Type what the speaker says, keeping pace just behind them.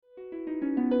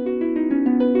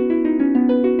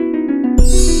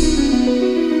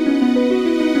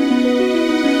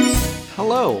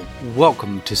Hello!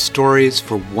 Welcome to Stories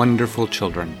for Wonderful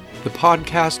Children, the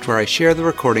podcast where I share the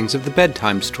recordings of the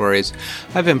bedtime stories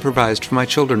I've improvised for my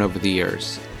children over the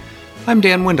years. I'm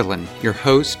Dan Wendelin, your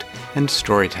host and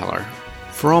storyteller.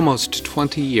 For almost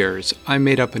 20 years, I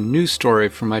made up a new story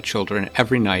for my children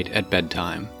every night at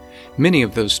bedtime. Many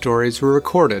of those stories were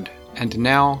recorded, and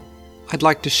now I'd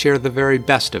like to share the very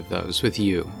best of those with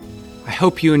you. I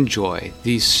hope you enjoy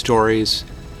these stories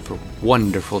for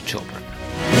wonderful children.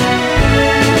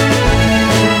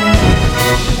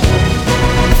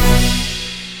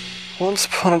 Once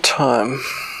upon a time,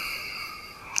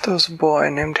 there was a boy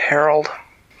named Harold.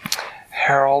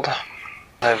 Harold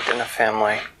lived in a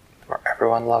family where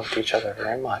everyone loved each other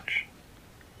very much.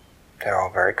 They were all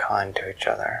very kind to each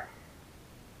other.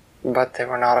 But they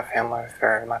were not a family with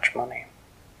very much money.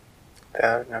 They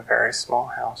lived in a very small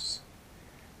house,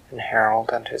 and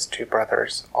Harold and his two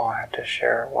brothers all had to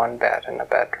share one bed in a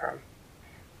bedroom,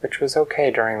 which was okay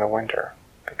during the winter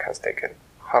because they could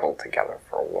huddle together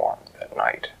for warmth at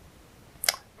night,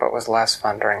 but was less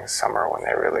fun during the summer when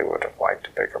they really would have liked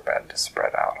a bigger bed to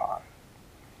spread out on.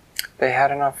 They had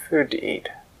enough food to eat,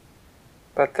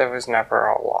 but there was never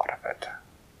a lot of it,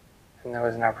 and there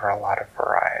was never a lot of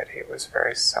variety. It was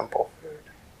very simple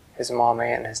food. His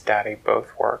mommy and his daddy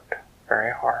both worked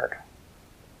very hard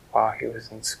while he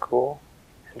was in school,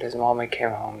 and his mommy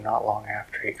came home not long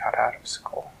after he got out of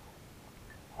school.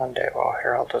 One day while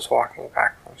Harold was walking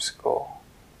back from school,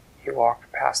 he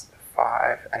walked past the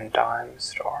 5 and dime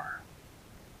store,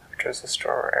 which was a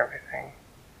store where everything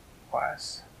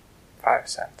was 5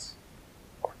 cents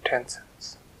or 10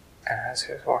 cents. And as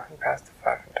he was walking past the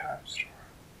 5 and dime store,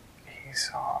 he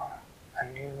saw a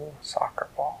new soccer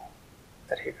ball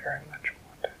that he very much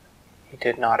wanted. He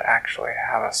did not actually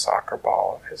have a soccer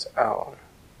ball of his own,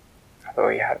 although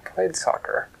he had played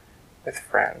soccer with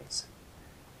friends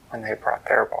when they brought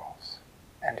their balls,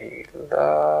 and he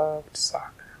loved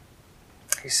soccer.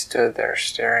 He stood there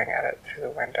staring at it through the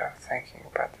window, thinking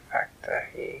about the fact that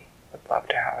he would love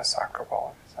to have a soccer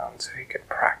ball of his own so he could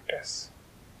practice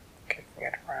kicking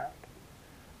it around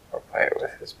or play it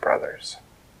with his brothers.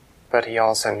 But he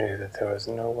also knew that there was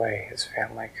no way his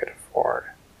family could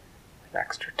afford an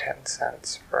extra 10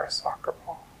 cents for a soccer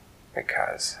ball,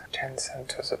 because 10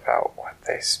 cents was about what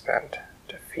they spent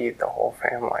to feed the whole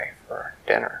family for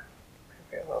dinner,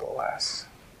 maybe a little less.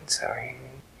 And so he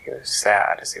was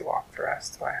sad as he walked the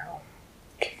rest of the way home,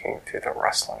 kicking through the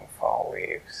rustling fall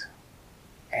leaves.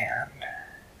 And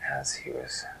as he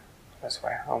was on his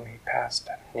way home, he passed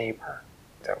a neighbor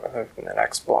that lived in the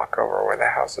next block over, where the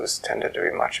houses tended to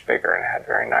be much bigger and had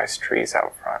very nice trees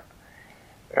out front.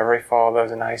 But every fall,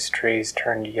 those nice trees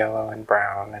turned yellow and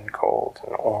brown and gold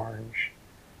and orange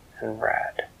and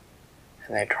red,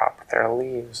 and they dropped their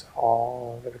leaves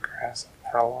all over the grass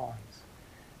of their lawns.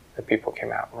 The people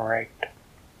came out and raked.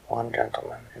 One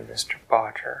gentleman, Mr.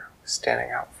 Bodger, was standing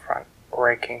out front,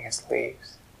 raking his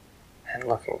leaves and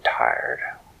looking tired.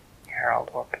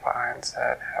 Harold walked by and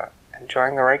said,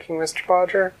 "Enjoying the raking, Mr.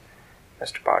 Bodger?"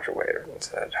 Mr. Bodger waved and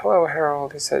said, "Hello,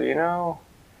 Harold." He said, "No,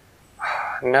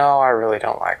 I really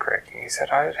don't like raking." He said,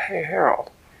 "Hey, Harold,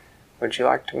 would you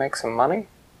like to make some money?"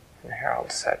 And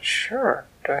Harold said, "Sure."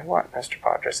 "Doing what?" Mr.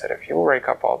 Bodger said, "If you'll rake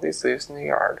up all these leaves in the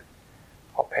yard,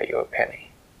 I'll pay you a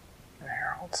penny." And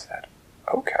Harold said,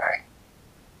 "Okay."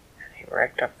 And he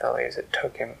raked up the leaves. It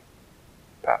took him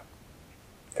about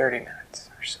 30 minutes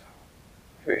or so,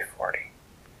 maybe 40.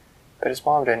 But his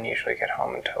mom didn't usually get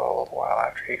home until a little while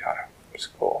after he got home from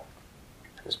school.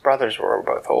 His brothers were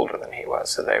both older than he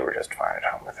was, so they were just fine at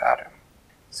home without him.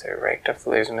 So he raked up the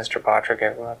leaves, and Mr. Bodger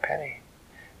gave him a penny.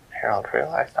 And Harold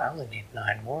realized, I only need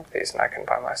 9 more of these, and I can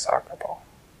buy my soccer ball.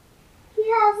 He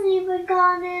hasn't even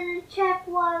gone in and checked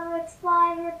whether it's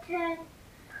 5 or 10.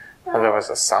 Well, there was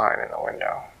a sign in the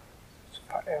window.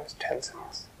 It was 10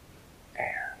 cents.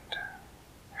 And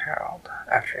Harold,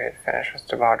 after he had finished,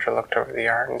 Mr. Bodger looked over the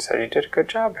yard and said, "You did a good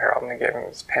job, Harold," and he gave him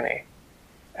his penny.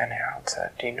 And Harold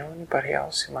said, "Do you know anybody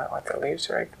else who might want their leaves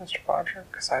raked, Mr. Bodger?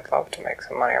 Because I'd love to make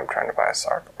some money. I'm trying to buy a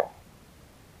soccer ball."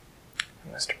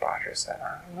 And Mr. Bodger said,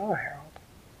 "I don't know, Harold.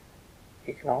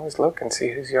 You can always look and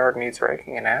see whose yard needs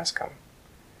raking and ask him."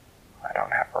 "I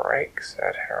don't have a rake,"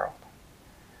 said Harold.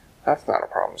 "That's not a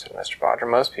problem," said Mr. Bodger.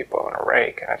 "Most people own a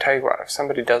rake, and I tell you what, if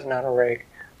somebody doesn't own a rake,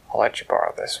 I'll let you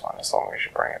borrow this one as long as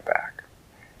you bring it back."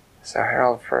 So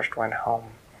Harold first went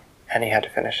home, and he had to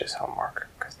finish his homework,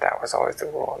 because that was always the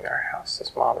rule in their house.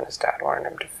 His mom and his dad wanted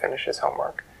him to finish his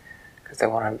homework, because they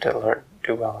wanted him to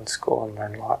do well in school and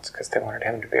learn lots, because they wanted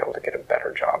him to be able to get a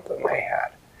better job than they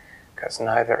had, because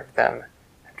neither of them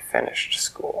had finished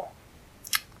school.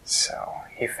 So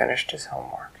he finished his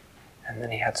homework, And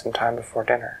then he had some time before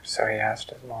dinner, so he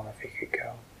asked his mom if he could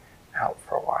go out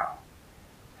for a while.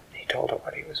 And he told her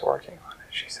what he was working on,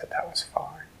 and she said that was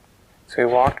fine. So he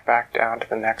walked back down to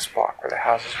the next block where the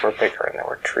houses were bigger and there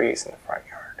were trees in the front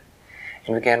yard.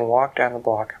 He began to walk down the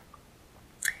block.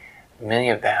 Many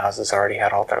of the houses already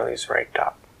had all their leaves raked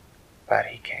up, but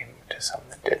he came to some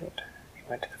that didn't. He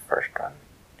went to the first one,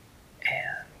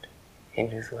 and he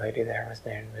knew the lady there was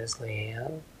named Miss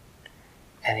Leanne,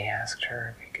 and he asked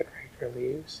her if he could rake her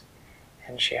leaves,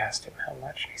 and she asked him how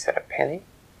much, and he said a penny,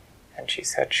 and she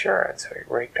said sure, and so he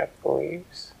raked up the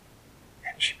leaves,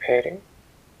 and she paid him,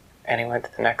 and he went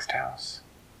to the next house,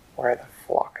 where the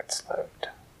Flockets lived,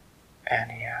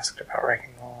 and he asked about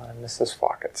raking the lawn, and Mrs.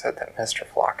 Flockett said that Mr.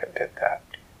 Flockett did that.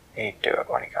 He'd do it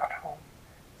when he got home,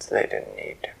 so they didn't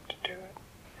need him to do it.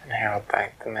 And Harold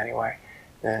thanked them anyway,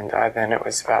 and then it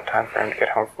was about time for him to get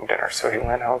home from dinner, so he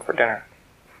went home for dinner.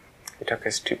 He took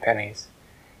his 2 pennies,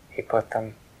 he put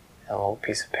them in a little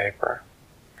piece of paper,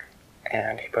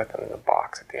 and he put them in the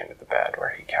box at the end of the bed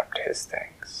where he kept his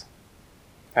things.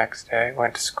 Next day,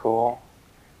 went to school,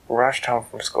 rushed home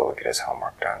from school to get his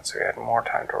homework done so he had more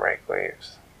time to rake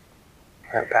leaves.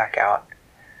 Went back out,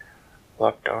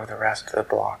 looked over the rest of the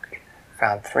block,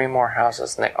 found 3 more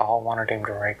houses, and they all wanted him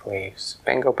to rake leaves.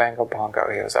 Bingo, bango,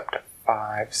 bongo, he was up to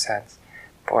 5 cents.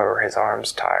 Boy, were his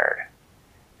arms tired,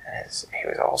 and he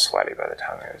was all sweaty by the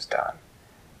time he was done.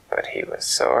 But he was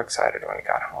so excited when he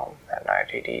got home. That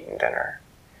night he'd eaten dinner.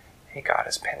 He got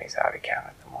his pennies out, he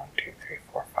counted them, 1, 2, 3,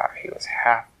 4, 5. He was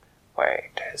halfway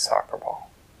to his soccer ball.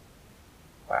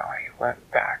 Well, he went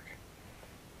back.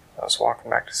 When I was walking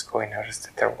back to school, he noticed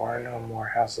that there were no more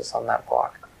houses on that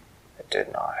block that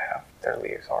did not have their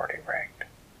leaves already raked.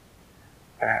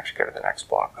 I'm gonna have to go to the next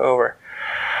block over.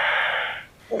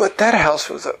 But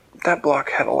that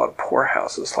block had a lot of poor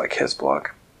houses like his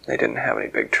block. They didn't have any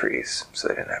big trees, so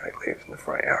they didn't have any leaves in the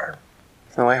front yard.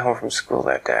 On the way home from school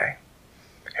that day,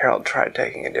 Harold tried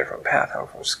taking a different path home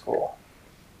from school,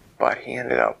 but he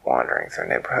ended up wandering through a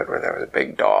neighborhood where there was a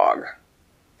big dog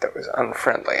that was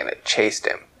unfriendly, and it chased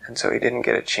him, and so he didn't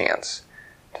get a chance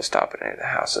to stop at any of the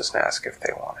houses and ask if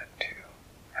they wanted to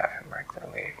have him rake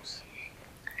their leaves.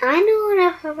 I know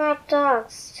enough about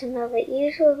dogs to know that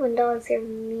usually when dogs are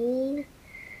mean,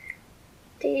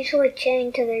 they usually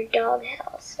chain to their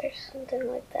doghouse or something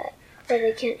like that, where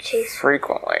they can't chase.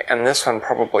 Frequently, and this one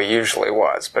probably usually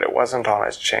was, but it wasn't on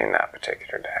his chain that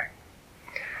particular day.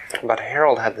 But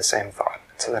Harold had the same thought,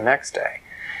 so the next day,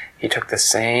 he took the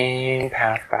same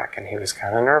path back, and he was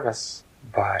kind of nervous,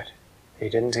 but he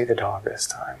didn't see the dog this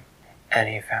time. And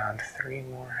he found 3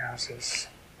 more houses,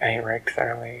 and he raked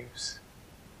their leaves.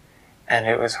 And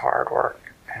it was hard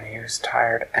work, and he was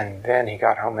tired, and then he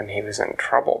got home and he was in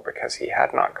trouble because he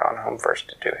had not gone home first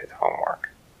to do his homework.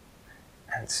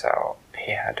 And so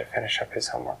he had to finish up his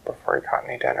homework before he got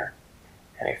any dinner.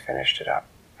 And he finished it up,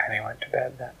 and he went to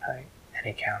bed that night, and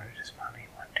he counted his money,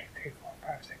 1, 2, 3, 4,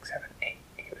 5, 6, 7, 8.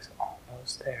 He was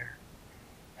almost there.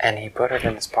 And he put it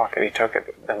in his pocket. He took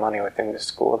the money with him to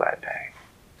school that day.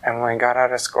 And when he got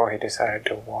out of school, he decided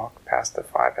to walk past the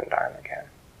 5 and dime again.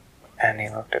 And he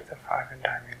looked at the 5 and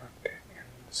dime, he looked in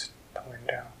the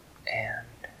window, and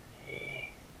he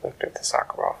looked at the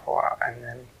soccer ball for a while, and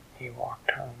then he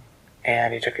walked home.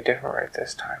 And he took a different route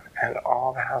this time, and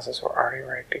all the houses were already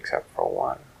raked except for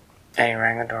one. And he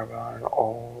rang the doorbell, and an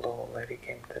old lady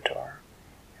came to the door,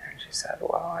 and she said,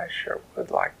 "Well, I sure would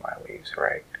like my leaves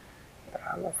raked, but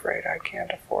I'm afraid I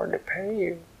can't afford to pay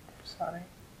you, Sonny."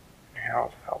 And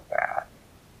Harold felt bad.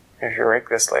 If you rake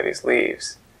this lady's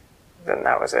leaves, then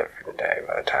that was it for the day.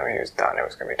 By the time he was done, it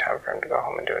was going to be time for him to go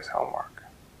home and do his homework.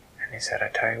 And he said, "I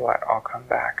tell you what, I'll come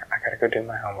back. I got to go do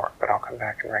my homework, but I'll come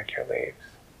back and rake your leaves."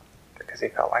 Because he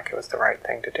felt like it was the right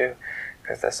thing to do.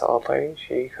 Because this old lady,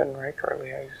 she couldn't rake her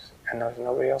leaves, and there was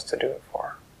nobody else to do it for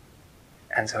her.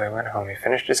 And so he went home, he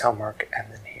finished his homework,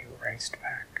 and then he raced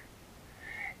back.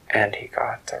 And he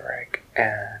got the rake,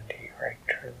 and he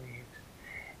raked her leaves.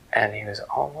 And he was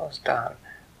almost done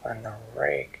when the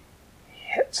rake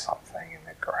hit something in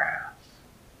the grass.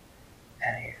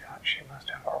 And he thought she must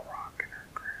have a rock in her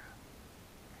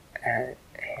grass. And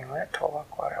he went to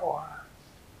look what it was.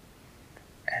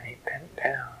 And he bent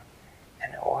down,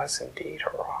 and it was indeed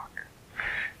a rock.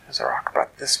 It was a rock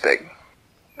about this big,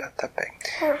 about that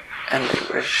big. And it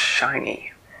was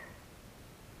shiny.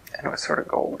 And it was sort of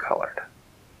gold-colored.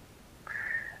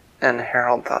 And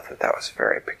Harold thought that that was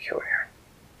very peculiar.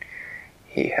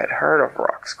 He had heard of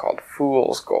rocks called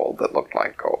fool's gold that looked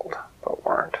like gold, but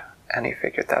weren't. And he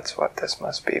figured that's what this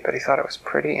must be, but he thought it was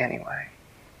pretty anyway.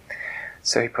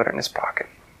 So he put it in his pocket.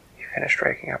 He finished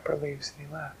raking up her leaves and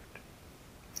he left.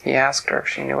 He asked her if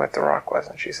she knew what the rock was,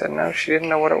 and she said no, she didn't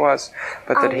know what it was,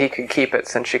 but that he could keep it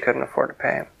since she couldn't afford to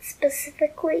pay him.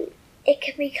 Specifically, it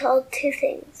can be called two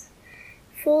things: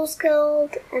 fool's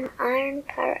gold and iron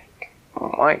pyrite.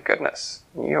 Oh my goodness,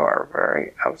 you are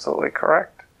very absolutely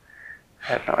correct.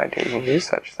 I had no idea you knew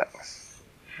such things.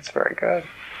 That's very good.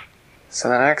 So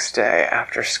the next day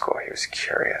after school, he was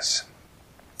curious.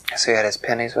 So he had his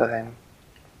pennies with him.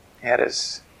 He had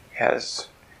his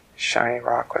shiny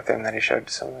rock with him that he showed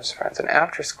to some of his friends. And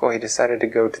after school, he decided to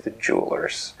go to the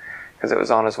jeweler's because it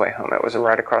was on his way home. It was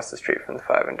right across the street from the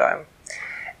Five and Dime.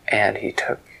 And he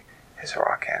took his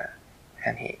rock in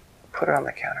and he put it on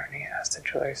the counter and he asked the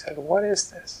jeweler, he said, "What is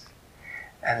this?"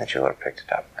 And the jeweler picked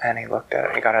it up and he looked at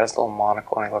it. He got out his little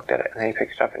monocle and he looked at it, and then he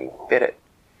picked it up and he bit it.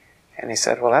 And he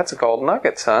said, "Well, that's a gold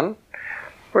nugget, son.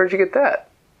 Where'd you get that?"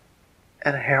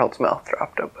 And Harold's mouth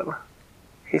dropped open.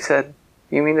 He said,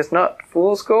 "You mean it's not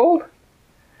fool's gold?"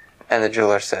 And the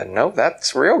jeweler said, "No,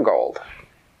 that's real gold."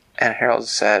 And Harold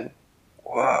said,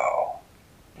 "Whoa,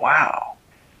 wow."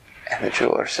 And the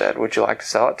jeweler said, "Would you like to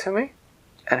sell it to me?"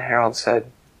 And Harold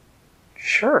said,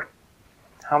 "Sure.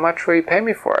 How much will you pay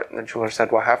me for it?" And the jeweler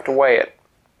said, "Well, I have to weigh it."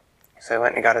 So he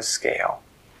went and he got his scale,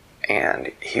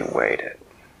 and he weighed it.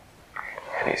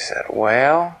 And he said,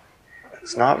 "Well,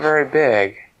 it's not very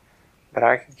big, but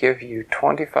I could give you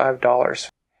 $25.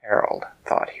 Harold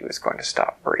thought he was going to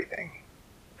stop breathing.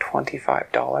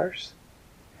 $25?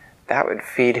 That would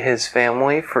feed his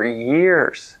family for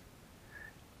years.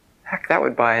 Heck, that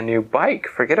would buy a new bike.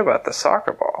 Forget about the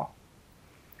soccer ball.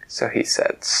 So he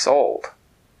said, "Sold."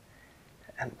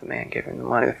 And the man gave him the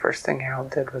money. The first thing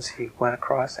Harold did was he went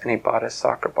across and he bought his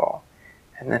soccer ball.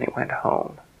 And then he went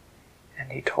home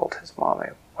and he told his mommy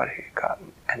what he had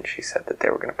gotten. And she said that they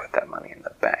were going to put that money in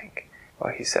the bank.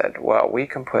 Well, he said, "Well, we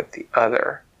can put the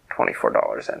other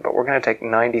 $24 in, but we're going to take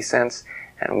 90 cents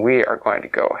and we are going to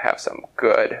go have some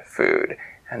good food."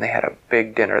 And they had a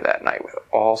big dinner that night with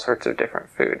all sorts of different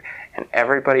food. And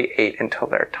everybody ate until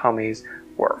their tummies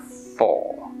were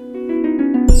full.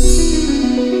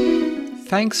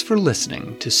 Thanks for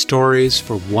listening to Stories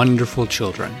for Wonderful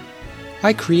Children.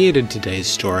 I created today's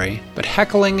story, but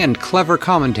heckling and clever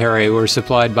commentary were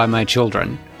supplied by my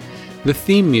children. The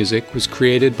theme music was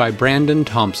created by Brandon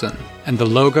Thompson, and the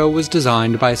logo was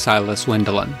designed by Silas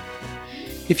Wendelin.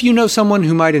 If you know someone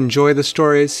who might enjoy the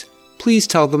stories, please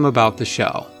tell them about the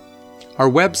show. Our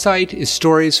website is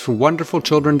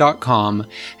storiesforwonderfulchildren.com,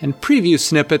 and preview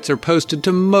snippets are posted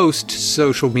to most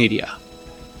social media.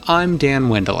 I'm Dan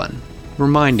Wendelin,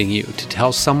 reminding you to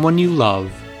tell someone you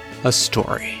love a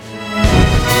story.